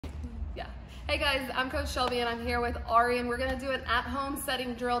Hey guys, I'm Coach Shelby and I'm here with Ari, and we're gonna do an at-home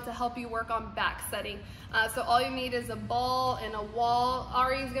setting drill to help you work on back setting. So all you need is a ball and a wall.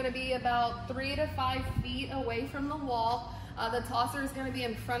 Ari is gonna be about 3 to 5 feet away from the wall. The tosser is gonna be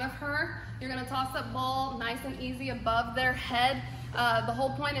in front of her. You're gonna toss that ball nice and easy above their head. The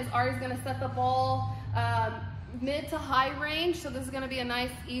whole point is Ari's gonna set the ball mid to high range. So this is gonna be a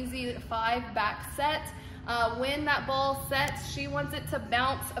nice, easy 5 back set. When that ball sets, she wants it to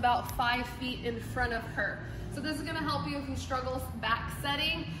bounce about 5 feet in front of her. So this is gonna help you if you struggle with back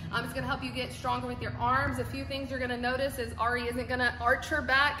setting. It's gonna help you get stronger with your arms. A few things you're gonna notice is Ari isn't gonna arch her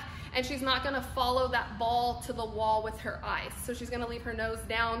back, and she's not gonna follow that ball to the wall with her eyes. So she's gonna leave her nose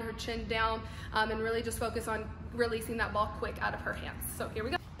down, her chin down, and really just focus on releasing that ball quick out of her hands. So here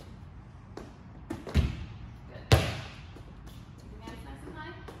we go.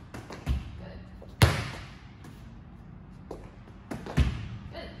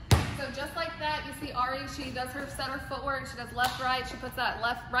 Just like that, you see Ari, she does her setter footwork, she does left, right, she puts that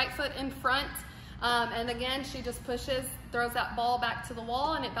right foot in front, and again, she just pushes, throws that ball back to the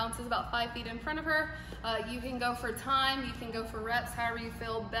wall, and it bounces about 5 feet in front of her. You can go for time, you can go for reps, however you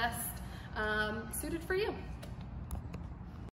feel best suited for you.